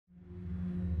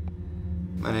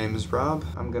My name is Rob.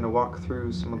 I'm gonna walk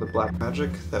through some of the black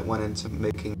magic that went into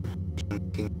making.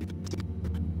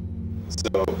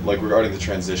 So, like regarding the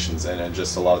transitions and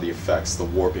just a lot of the effects, the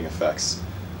warping effects,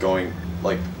 going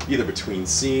like either between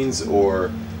scenes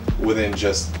or within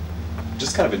just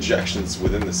kind of injections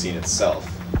within the scene itself.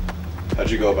 How'd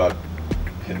you go about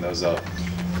hitting those up?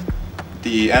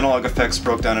 The analog effects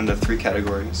broke down into 3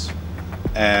 categories,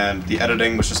 and the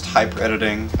editing was just hyper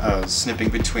editing, snipping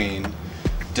between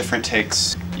different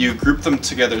takes. You group them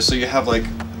together so you have like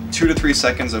 2 to 3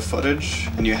 seconds of footage,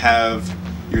 and you have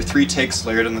your 3 takes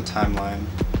layered in the timeline.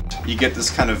 You get this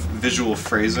kind of visual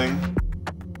phrasing.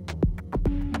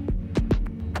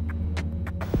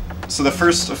 So the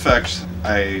first effect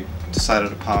I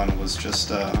decided upon was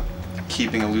just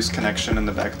keeping a loose connection in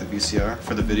the back of the VCR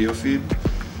for the video feed,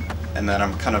 and then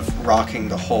I'm kind of rocking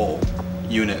the whole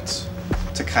unit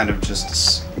to kind of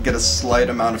just get a slight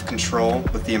amount of control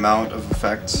with the amount of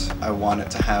effect I want it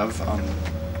to have on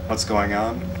what's going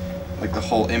on. Like the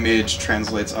whole image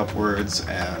translates upwards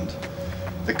and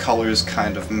the colors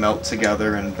kind of melt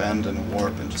together and bend and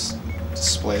warp and just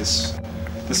displace.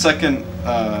 The second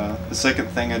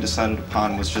thing I decided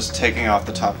upon was just taking off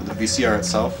the top of the VCR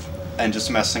itself and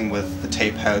just messing with the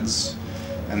tape heads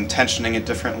and tensioning it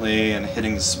differently and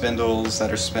hitting the spindles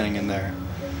that are spinning in there.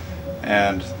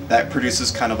 And that produces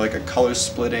kind of like a color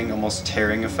splitting, almost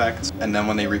tearing effect. And then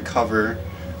when they recover,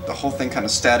 the whole thing kind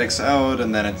of statics out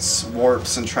and then it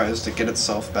warps and tries to get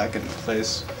itself back into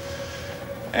place.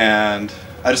 And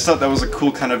I just thought that was a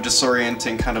cool kind of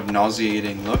disorienting, kind of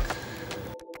nauseating look.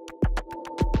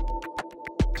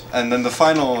 And then the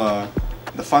final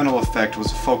effect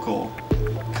was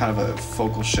kind of a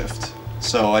focal shift.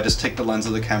 So I just take the lens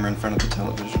of the camera in front of the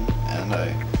television and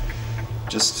I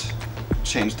just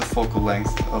change the focal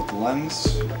length of the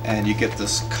lens and you get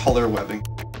this color webbing.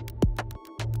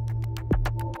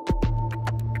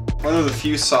 One of the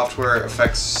few software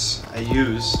effects I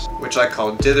used, which I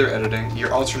call dither editing,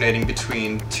 you're alternating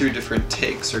between 2 different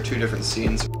takes or 2 different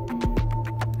scenes.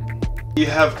 You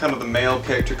have kind of the male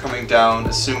character coming down,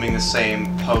 assuming the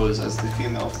same pose as the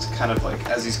female. It's kind of like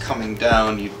as he's coming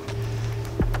down, you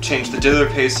change the dither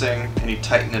pacing and you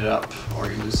tighten it up or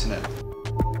you loosen it.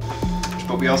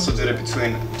 But we also did it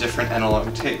between different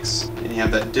analog takes. And you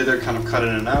have that dither kind of cut in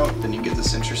and out, then you get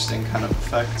this interesting kind of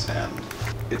effect, and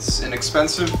it's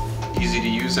inexpensive, easy to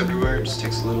use everywhere, it just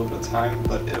takes a little bit of time,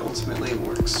 but it ultimately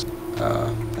works.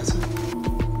 That's it.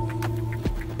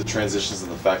 The transitions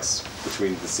and effects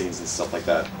between the scenes and stuff like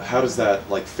that, how does that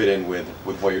like fit in with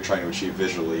what you're trying to achieve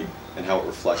visually and how it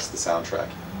reflects the soundtrack?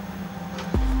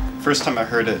 First time I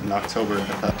heard it in October,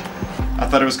 I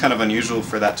thought it was kind of unusual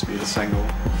for that to be the single.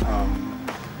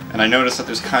 And I noticed that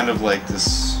there's kind of like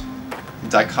this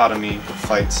dichotomy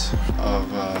fight of,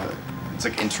 it's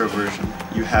like introversion.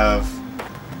 You have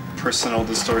personal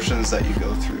distortions that you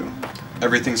go through.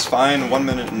 Everything's fine 1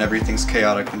 minute and everything's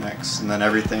chaotic the next, and then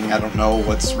everything, I don't know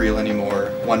what's real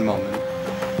anymore 1 moment,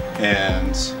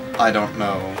 and I don't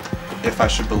know if I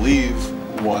should believe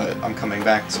what I'm coming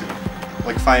back to.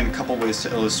 Like find a couple ways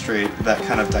to illustrate that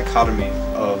kind of dichotomy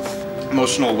of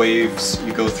emotional waves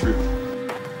you go through.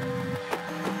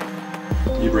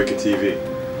 You break a TV.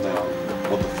 Now,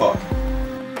 what the fuck?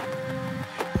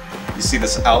 You see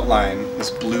this outline,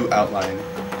 this blue outline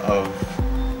of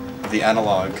the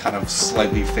analog kind of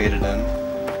slightly faded in.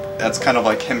 That's kind of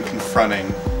like him confronting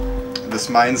this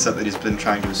mindset that he's been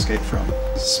trying to escape from.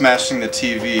 Smashing the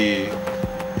TV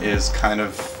is kind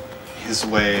of his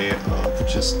way of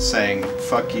just saying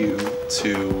fuck you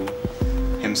to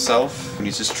himself, and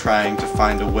he's just trying to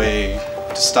find a way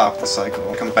to stop the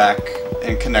cycle, come back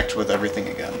and connect with everything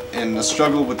again. In a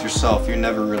struggle with yourself, you're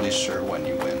never really sure when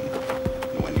you win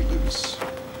and when you lose.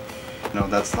 You know,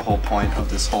 that's the whole point of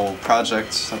this whole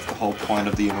project, that's the whole point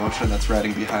of the emotion that's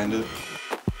riding behind it.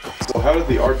 So how did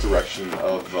the art direction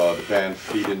of the band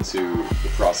feed into the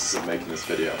process of making this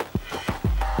video?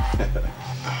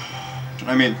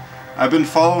 I mean, I've been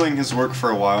following his work for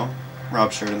a while,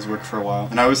 Rob Sheridan's work for a while,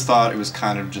 and I always thought it was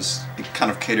kind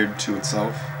of catered to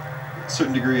itself. A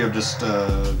certain degree of just,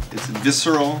 it's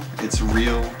visceral, it's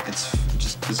real, it's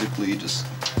just physically just...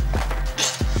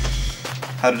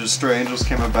 How to Destroy Angels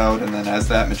came about, and then as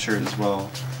that matured as well,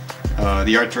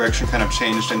 the art direction kind of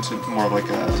changed into more like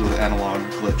a sort of analog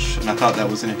glitch, and I thought that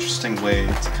was an interesting way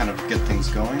to kind of get things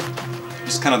going.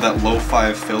 Just kind of that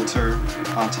lo-fi filter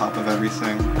on top of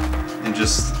everything, and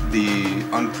just the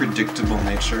unpredictable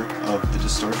nature of the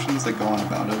distortions that go on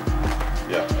about it.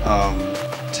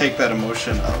 Yeah. Take that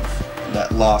emotion of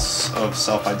that loss of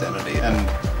self-identity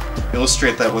and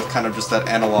illustrate that with kind of just that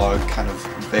analog kind of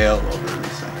veil over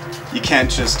everything. You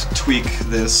can't just tweak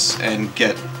this and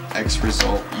get X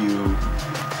result, you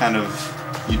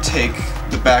take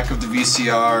the back of the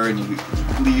VCR and you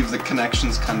leave the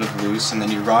connections kind of loose, and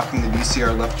then you're rocking the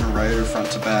VCR left and right or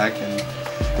front to back, and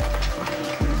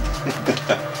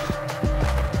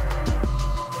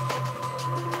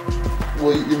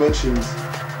well, you mentioned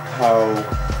how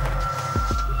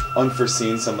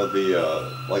unforeseen some of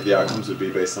the the outcomes would be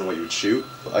based on what you would shoot.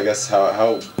 I guess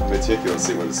how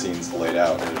meticulously were the scenes laid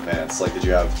out in advance? Like, did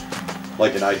you have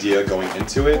like an idea going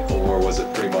into it, or was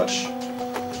it pretty much?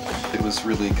 It was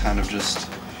really kind of just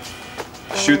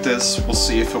shoot this. We'll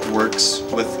see if it works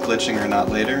with glitching or not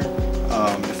later.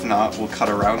 If not, we'll cut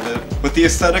around it with the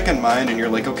aesthetic in mind. And you're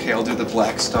like, okay, I'll do the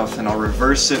black stuff and I'll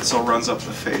reverse it so it runs up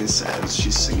the face as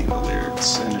she's singing the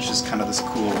lyrics, and it's just kind of this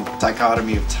cool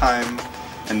dichotomy of time.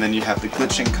 And then you have the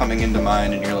glitching coming into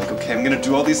mind, and you're like, okay, I'm gonna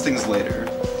do all these things later,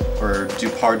 or do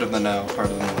part of them now, part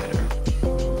of them later.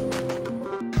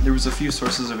 There was a few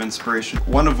sources of inspiration,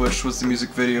 one of which was the music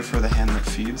video for The Hand That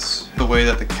Feeds. The way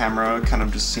that the camera kind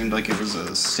of just seemed like it was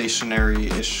a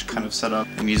stationary-ish kind of setup,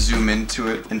 and you zoom into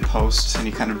it in post, and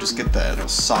you kind of just get that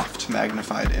soft,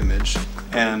 magnified image.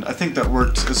 And I think that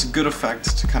worked as a good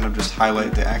effect to kind of just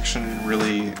highlight the action in a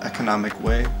really economic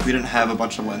way. We didn't have a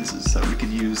bunch of lenses that we could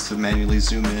use to manually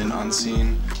zoom in on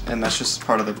scene, and that's just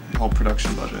part of the whole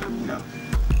production budget, you know.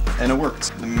 And it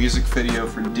worked. The music video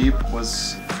for Deep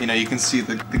was, you know, you can see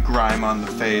the grime on the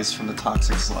face from the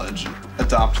toxic sludge.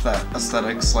 Adopt that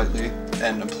aesthetic slightly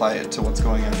and apply it to what's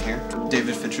going on here.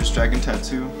 David Fincher's Dragon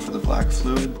Tattoo for the black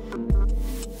fluid.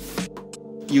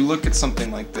 You look at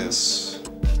something like this,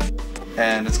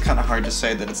 and it's kind of hard to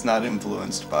say that it's not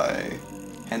influenced by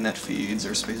Hand That Feeds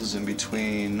or Spaces in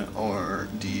Between or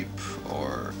Deep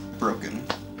or Broken.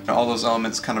 All those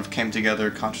elements kind of came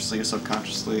together consciously or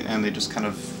subconsciously, and they just kind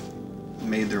of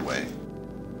made their way.